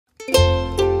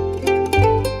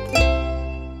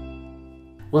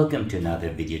Welcome to another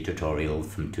video tutorial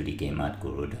from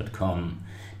 2dgameartguru.com.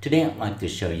 Today I'd like to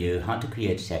show you how to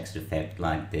create a text effect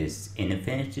like this in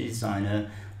Affinity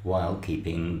Designer while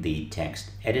keeping the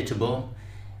text editable.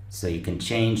 So you can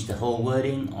change the whole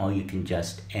wording or you can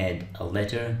just add a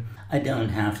letter. I don't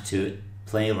have to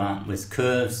play around with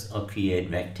curves or create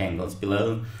rectangles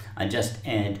below. I just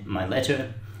add my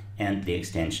letter and the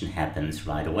extension happens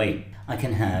right away. I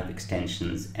can have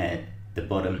extensions at the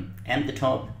bottom and the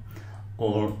top,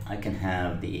 or I can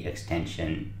have the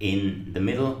extension in the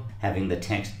middle, having the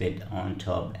text bit on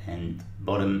top and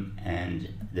bottom and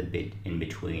the bit in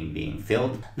between being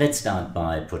filled. Let's start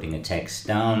by putting a text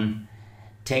down.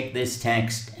 Take this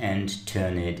text and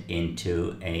turn it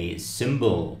into a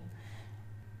symbol.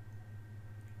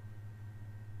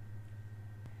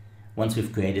 Once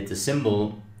we've created the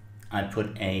symbol, I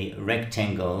put a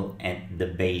rectangle at the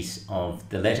base of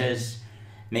the letters.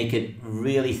 Make it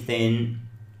really thin,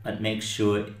 but make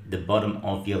sure the bottom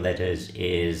of your letters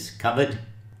is covered,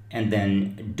 and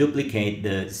then duplicate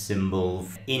the symbol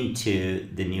into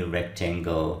the new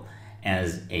rectangle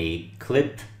as a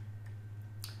clip.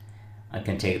 I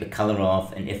can take the color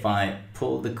off, and if I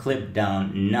pull the clip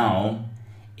down now,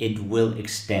 it will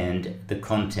extend the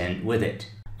content with it.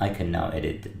 I can now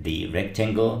edit the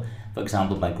rectangle, for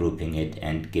example by grouping it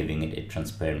and giving it a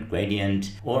transparent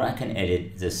gradient, or I can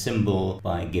edit the symbol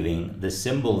by giving the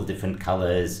symbol different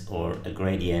colors or a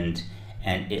gradient,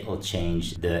 and it will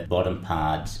change the bottom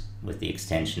part with the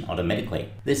extension automatically.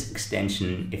 This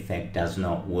extension effect does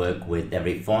not work with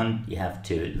every font. You have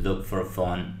to look for a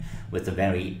font with a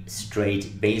very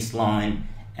straight baseline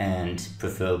and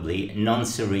preferably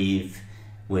non-serif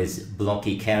with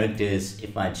blocky characters.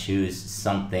 If I choose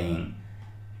something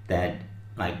that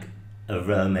like a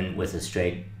Roman with a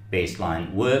straight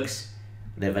baseline works,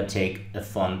 but if I take a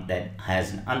font that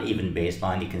has an uneven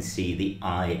baseline, you can see the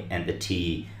I and the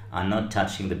T are not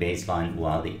touching the baseline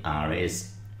while the R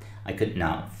is. I could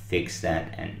now fix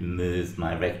that and move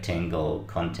my rectangle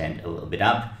content a little bit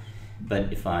up,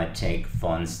 but if I take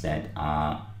fonts that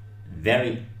are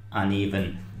very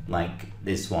uneven like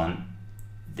this one,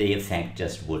 the effect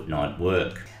just would not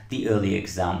work. The earlier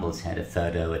examples had a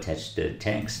photo attached to the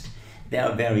text. There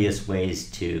are various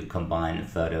ways to combine a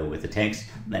photo with the text.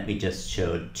 Let me just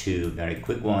show two very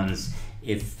quick ones.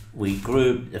 If we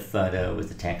group the photo with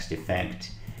the text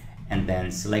effect and then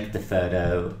select the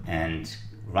photo and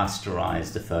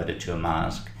rasterize the photo to a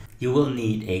mask, you will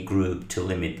need a group to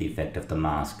limit the effect of the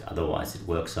mask, otherwise it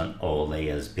works on all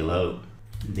layers below.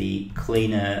 The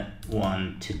cleaner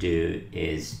one to do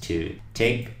is to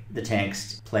take the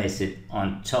text, place it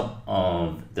on top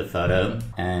of the photo,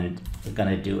 and we're going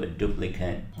to do a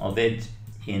duplicate of it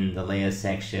in the layer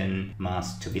section,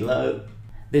 mask to below.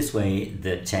 This way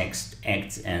the text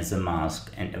acts as a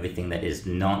mask and everything that is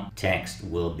not text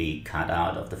will be cut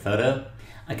out of the photo.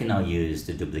 I can now use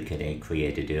the duplicate I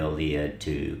created earlier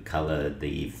to color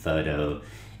the photo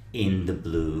in the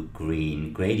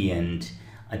blue-green gradient.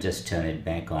 I just turn it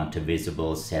back onto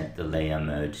visible, set the layer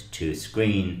mode to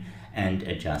screen and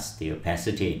adjust the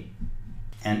opacity.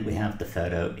 And we have the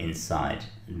photo inside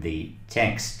the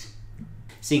text.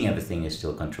 Seeing everything is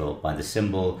still controlled by the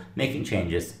symbol, making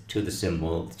changes to the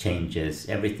symbol changes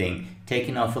everything.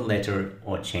 Taking off a letter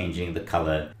or changing the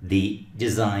color, the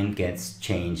design gets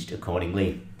changed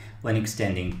accordingly. When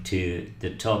extending to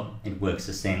the top, it works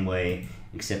the same way,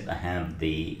 except I have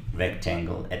the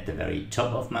rectangle at the very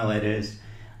top of my letters.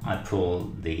 I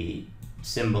pull the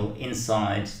symbol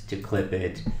inside to clip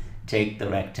it, take the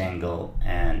rectangle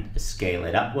and scale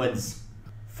it upwards.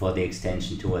 For the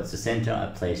extension towards the center,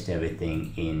 I placed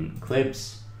everything in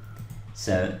clips,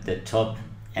 so the top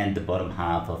and the bottom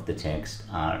half of the text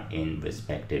are in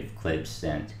respective clips,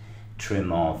 and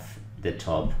trim off the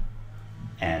top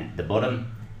and the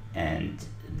bottom, and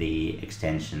the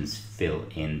extensions fill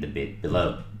in the bit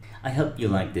below. I hope you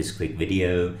like this quick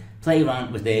video. Play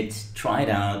around with it, try it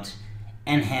out,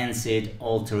 enhance it,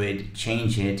 alter it,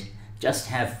 change it. Just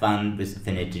have fun with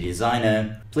Affinity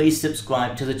Designer. Please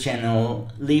subscribe to the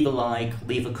channel, leave a like,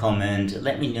 leave a comment,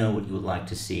 let me know what you would like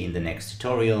to see in the next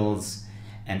tutorials,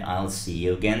 and I'll see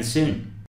you again soon.